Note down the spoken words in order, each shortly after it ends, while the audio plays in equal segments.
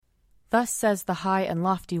Thus says the high and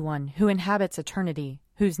lofty one, who inhabits eternity,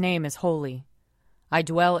 whose name is holy. I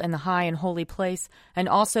dwell in the high and holy place, and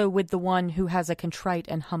also with the one who has a contrite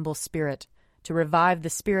and humble spirit, to revive the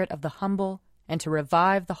spirit of the humble, and to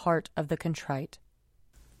revive the heart of the contrite.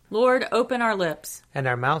 Lord, open our lips, and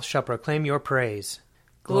our mouth shall proclaim your praise.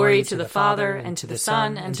 Glory to the Father, and to the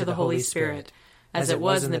Son, and to the Holy Spirit, as it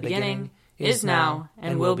was in the beginning, is now,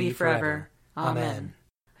 and will be forever. Amen.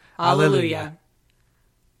 Alleluia.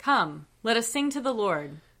 Come, let us sing to the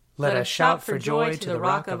Lord. Let us shout for joy to the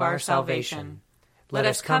rock of our salvation. Let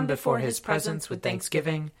us come before his presence with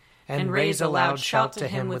thanksgiving, and raise a loud shout to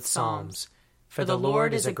him with psalms. For the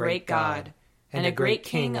Lord is a great God, and a great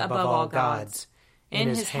King above all gods. In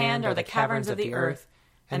his hand are the caverns of the earth,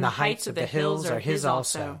 and the heights of the hills are his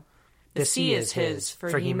also. The sea is his,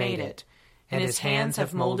 for he made it, and his hands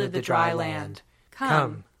have molded the dry land.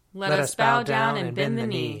 Come, let us bow down and bend the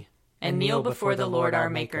knee, and kneel before the Lord our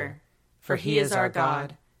Maker. For he is our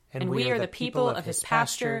God, and we are the people of his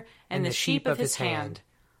pasture and the sheep of his hand.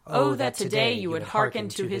 Oh, that today you would hearken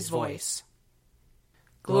to his voice.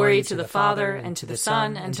 Glory to the Father, and to the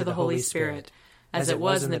Son, and to the Holy Spirit, as it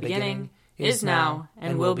was in the beginning, is now,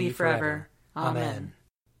 and will be forever. Amen.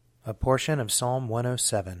 A portion of Psalm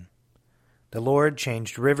 107. The Lord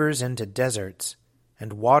changed rivers into deserts,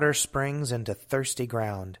 and water springs into thirsty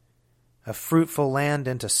ground, a fruitful land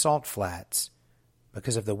into salt flats,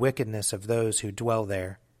 because of the wickedness of those who dwell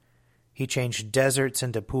there. He changed deserts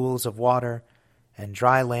into pools of water, and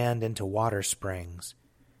dry land into water springs.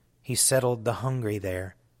 He settled the hungry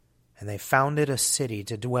there, and they founded a city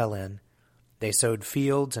to dwell in. They sowed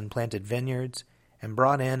fields and planted vineyards, and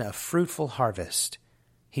brought in a fruitful harvest.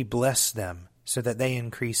 He blessed them so that they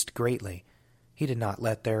increased greatly. He did not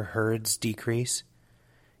let their herds decrease.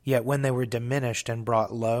 Yet when they were diminished and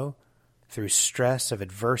brought low, through stress of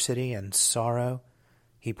adversity and sorrow,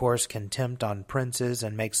 he pours contempt on princes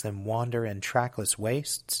and makes them wander in trackless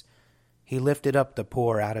wastes. He lifted up the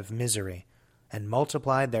poor out of misery, and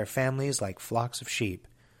multiplied their families like flocks of sheep.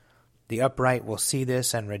 The upright will see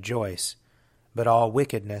this and rejoice, but all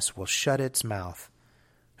wickedness will shut its mouth.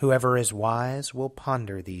 Whoever is wise will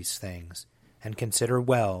ponder these things, and consider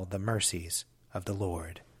well the mercies of the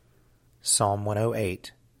Lord. Psalm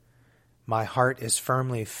 108. My heart is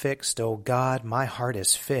firmly fixed, O God, my heart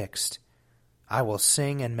is fixed. I will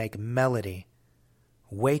sing and make melody.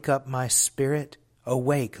 Wake up my spirit,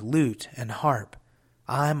 awake lute and harp.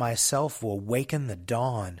 I myself will waken the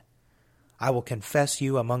dawn. I will confess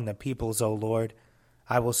you among the peoples, O Lord.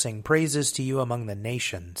 I will sing praises to you among the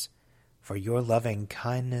nations. For your loving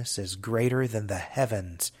kindness is greater than the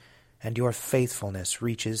heavens, and your faithfulness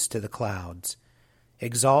reaches to the clouds.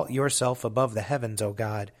 Exalt yourself above the heavens, O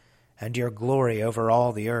God, and your glory over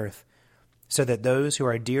all the earth, so that those who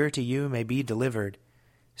are dear to you may be delivered.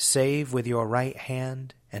 Save with your right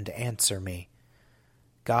hand and answer me.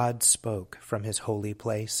 God spoke from his holy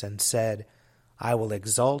place and said, I will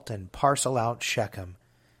exalt and parcel out Shechem.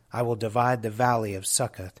 I will divide the valley of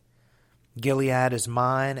Succoth. Gilead is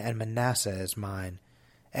mine, and Manasseh is mine.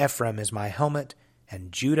 Ephraim is my helmet,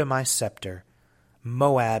 and Judah my scepter.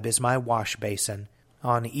 Moab is my wash basin.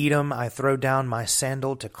 On Edom I throw down my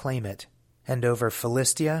sandal to claim it, and over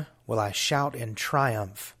Philistia will I shout in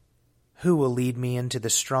triumph. Who will lead me into the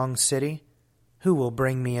strong city? Who will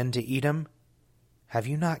bring me into Edom? Have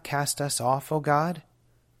you not cast us off, O God?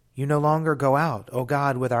 You no longer go out, O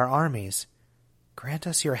God, with our armies. Grant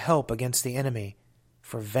us your help against the enemy,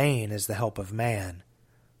 for vain is the help of man.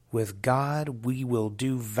 With God we will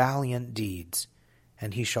do valiant deeds,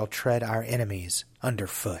 and he shall tread our enemies under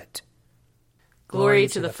foot. Glory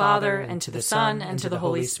to the Father, and to the Son, and to the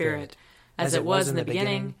Holy Spirit, as it was in the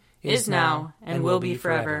beginning, is now, and will be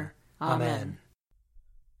forever. Amen.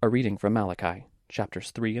 A reading from Malachi,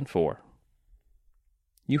 chapters 3 and 4.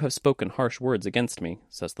 You have spoken harsh words against me,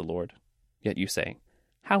 says the Lord. Yet you say,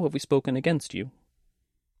 How have we spoken against you?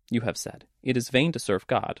 You have said, It is vain to serve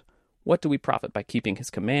God. What do we profit by keeping his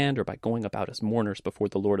command, or by going about as mourners before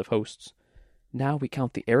the Lord of hosts? Now we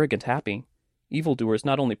count the arrogant happy. Evildoers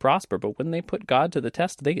not only prosper, but when they put God to the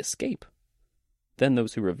test, they escape. Then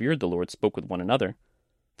those who revered the Lord spoke with one another.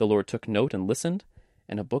 The Lord took note and listened,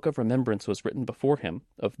 and a book of remembrance was written before him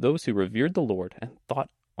of those who revered the Lord and thought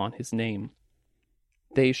on his name.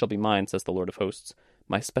 They shall be mine, says the Lord of hosts,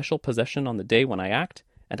 my special possession on the day when I act,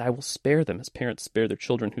 and I will spare them as parents spare their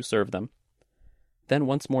children who serve them. Then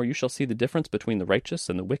once more you shall see the difference between the righteous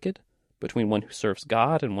and the wicked, between one who serves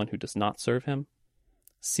God and one who does not serve him.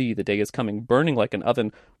 See, the day is coming, burning like an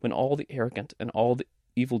oven, when all the arrogant and all the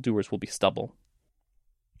evildoers will be stubble.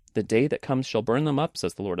 The day that comes shall burn them up,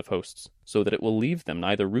 says the Lord of hosts, so that it will leave them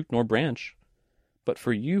neither root nor branch. But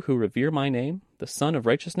for you who revere my name, the Sun of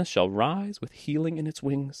Righteousness shall rise with healing in its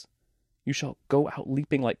wings. You shall go out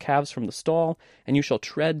leaping like calves from the stall, and you shall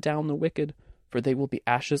tread down the wicked, for they will be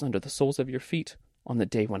ashes under the soles of your feet on the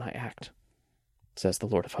day when I act, says the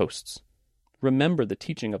Lord of hosts. Remember the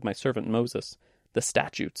teaching of my servant Moses, the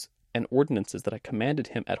statutes and ordinances that I commanded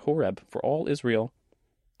him at Horeb for all Israel.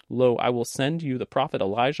 Lo, I will send you the prophet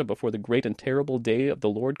Elijah before the great and terrible day of the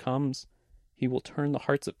Lord comes. He will turn the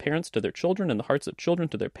hearts of parents to their children and the hearts of children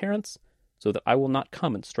to their parents, so that I will not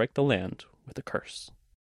come and strike the land with a curse.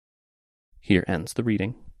 Here ends the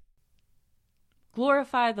reading.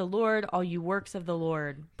 Glorify the Lord, all you works of the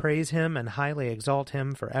Lord. Praise him and highly exalt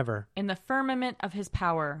him forever. In the firmament of his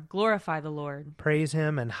power, glorify the Lord. Praise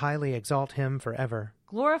him and highly exalt him forever.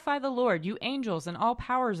 Glorify the Lord, you angels and all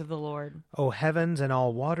powers of the Lord. O heavens and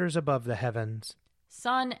all waters above the heavens.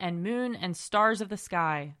 Sun and moon and stars of the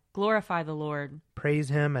sky, glorify the Lord. Praise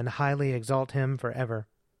him and highly exalt him forever.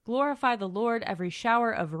 Glorify the Lord, every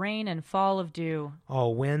shower of rain and fall of dew.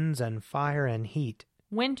 All winds and fire and heat.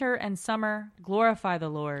 Winter and summer, glorify the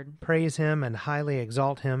Lord. Praise him and highly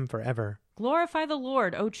exalt him forever. Glorify the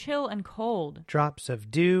Lord, O chill and cold. Drops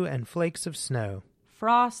of dew and flakes of snow.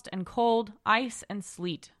 Frost and cold, ice and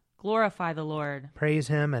sleet, glorify the Lord. Praise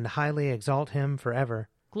him and highly exalt him forever.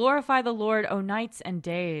 Glorify the Lord, O nights and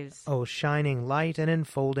days. O shining light and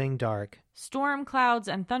enfolding dark. Storm clouds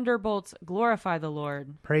and thunderbolts, glorify the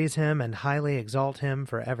Lord. Praise him and highly exalt him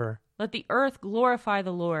forever. Let the earth glorify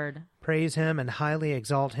the Lord. Praise him and highly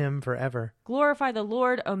exalt him forever. Glorify the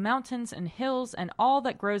Lord, O mountains and hills, and all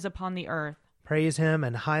that grows upon the earth. Praise him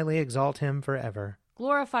and highly exalt him forever.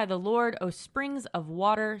 Glorify the Lord, O springs of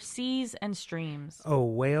water, seas and streams. O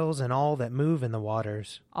whales and all that move in the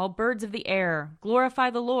waters. All birds of the air, glorify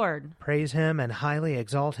the Lord. Praise him and highly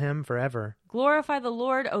exalt him forever. Glorify the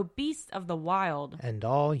Lord, O beasts of the wild. And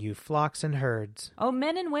all you flocks and herds. O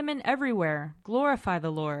men and women everywhere, glorify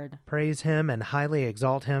the Lord. Praise him and highly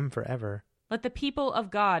exalt him forever. Let the people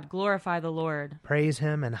of God glorify the Lord. Praise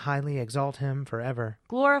him and highly exalt him forever.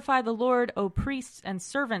 Glorify the Lord, O priests and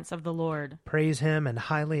servants of the Lord. Praise him and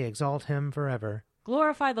highly exalt him forever.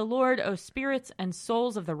 Glorify the Lord, O spirits and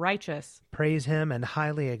souls of the righteous. Praise him and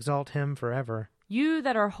highly exalt him forever. You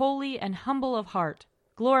that are holy and humble of heart,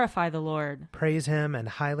 glorify the Lord. Praise him and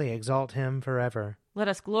highly exalt him forever. Let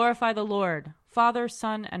us glorify the Lord, Father,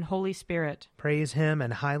 Son, and Holy Spirit. Praise him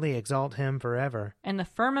and highly exalt him forever. In the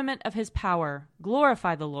firmament of his power,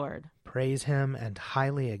 glorify the Lord. Praise him and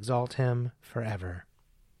highly exalt him forever.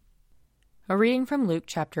 A reading from Luke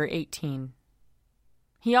chapter 18.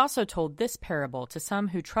 He also told this parable to some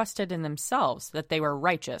who trusted in themselves that they were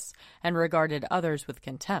righteous and regarded others with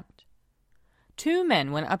contempt. 2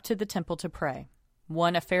 men went up to the temple to pray,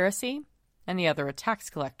 one a Pharisee and the other a tax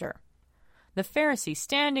collector. The Pharisee,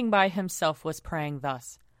 standing by himself, was praying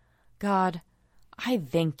thus, God, I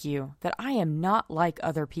thank you that I am not like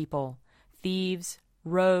other people, thieves,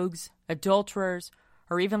 rogues, adulterers,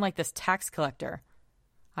 or even like this tax collector.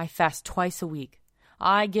 I fast twice a week.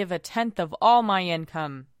 I give 1/10 of all my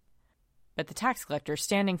income. But the tax collector,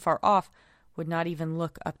 standing far off, would not even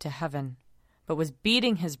look up to heaven, but was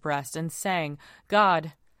beating his breast and saying,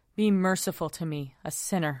 God, be merciful to me, a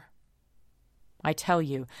sinner. I tell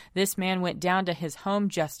you, this man went down to his home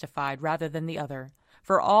justified rather than the other.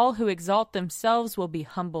 For all who exalt themselves will be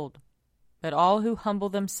humbled, but all who humble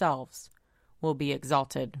themselves will be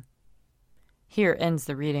exalted. Here ends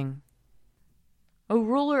the reading. O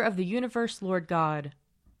ruler of the universe, Lord God,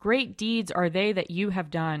 great deeds are they that you have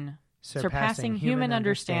done, surpassing human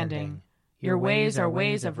understanding. Your ways are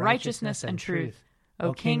ways of righteousness and truth,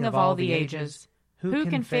 O King of all the ages. Who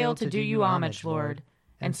can fail to do you homage, Lord,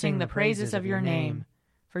 and sing the praises of your name?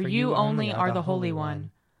 For you only are the Holy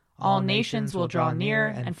One. All nations will draw near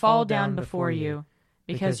and fall down before you,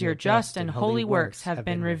 because your just and holy works have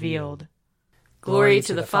been revealed. Glory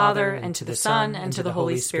to the Father, and to the Son, and to the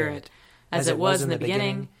Holy Spirit, as it was in the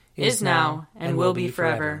beginning, is now, and will be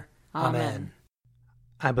forever. Amen.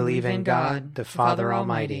 I believe in God, the Father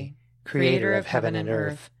Almighty, creator of heaven and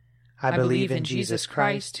earth. I believe in Jesus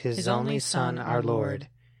Christ, his only Son, our Lord.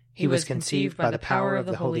 He was conceived by the power of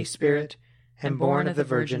the Holy Spirit and born of the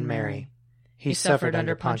Virgin Mary. He suffered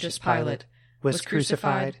under Pontius Pilate, was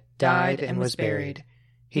crucified, died, and was buried.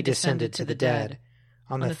 He descended to the dead.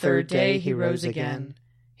 On the 3rd day he rose again.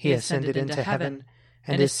 He ascended into heaven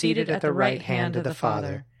and is seated at the right hand of the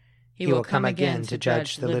Father. He will come again to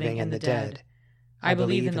judge the living and the dead. I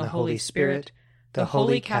believe in the Holy Spirit, the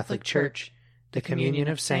Holy Catholic Church, the communion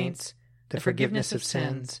of saints, the forgiveness of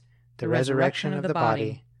sins, the resurrection of the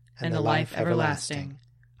body, and the life everlasting.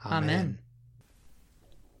 Amen.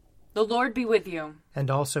 The Lord be with you. And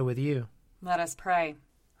also with you. Let us pray.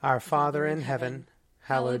 Our Father in heaven,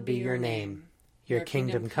 hallowed be your name. Your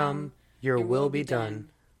kingdom come, your will be done,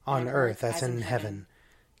 on earth as in heaven.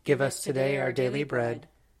 Give us today our daily bread.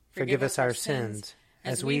 Forgive us our sins,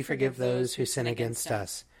 as we forgive those who sin against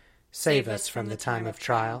us. Save us from the time of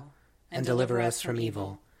trial, and deliver us from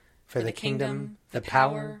evil. For the kingdom, the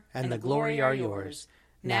power, and the glory are yours,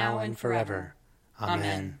 now and forever.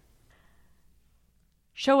 Amen.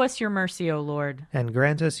 Show us your mercy, O Lord. And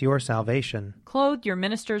grant us your salvation. Clothe your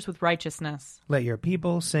ministers with righteousness. Let your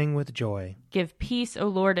people sing with joy. Give peace, O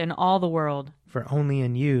Lord, in all the world. For only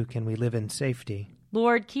in you can we live in safety.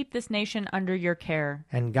 Lord, keep this nation under your care.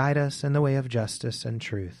 And guide us in the way of justice and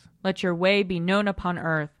truth. Let your way be known upon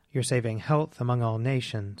earth. Your saving health among all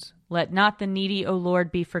nations. Let not the needy, O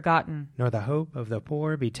Lord, be forgotten. Nor the hope of the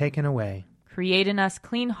poor be taken away. Create in us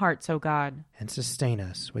clean hearts, O God. And sustain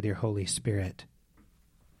us with your Holy Spirit.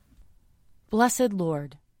 Blessed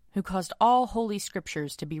Lord, who caused all holy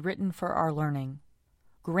scriptures to be written for our learning,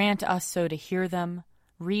 grant us so to hear them,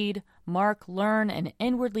 read, mark, learn, and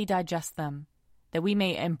inwardly digest them, that we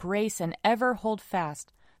may embrace and ever hold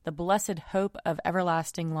fast the blessed hope of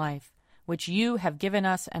everlasting life, which you have given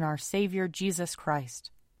us in our Savior Jesus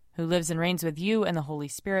Christ, who lives and reigns with you and the Holy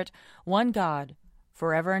Spirit, one God,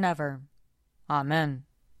 forever and ever. Amen.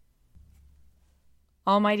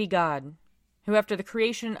 Almighty God, who after the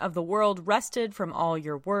creation of the world rested from all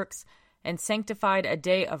your works and sanctified a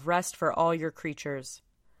day of rest for all your creatures,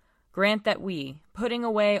 grant that we, putting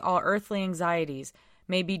away all earthly anxieties,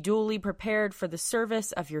 may be duly prepared for the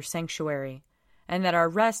service of your sanctuary, and that our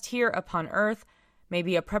rest here upon earth may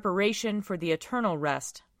be a preparation for the eternal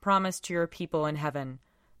rest promised to your people in heaven,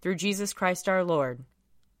 through Jesus Christ our Lord.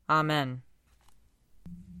 Amen.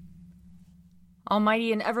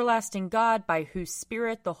 Almighty and everlasting God, by whose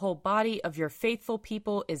Spirit the whole body of your faithful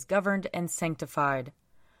people is governed and sanctified,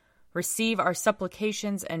 receive our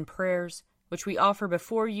supplications and prayers, which we offer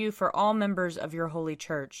before you for all members of your holy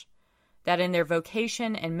church, that in their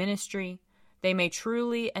vocation and ministry they may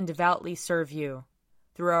truly and devoutly serve you,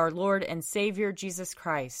 through our Lord and Savior Jesus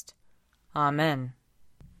Christ. Amen.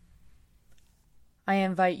 I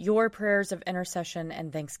invite your prayers of intercession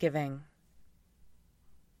and thanksgiving.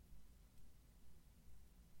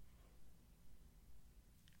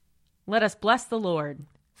 Let us bless the Lord.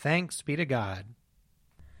 Thanks be to God.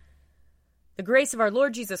 The grace of our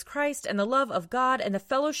Lord Jesus Christ and the love of God and the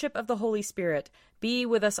fellowship of the Holy Spirit be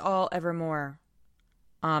with us all evermore.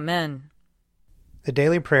 Amen. The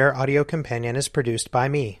Daily Prayer audio companion is produced by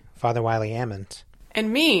me, Father Wiley Ammons.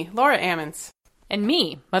 And me, Laura Ammons. And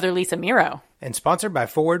me, Mother Lisa Miro. And sponsored by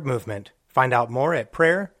Forward Movement. Find out more at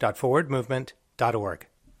prayer.forwardmovement.org.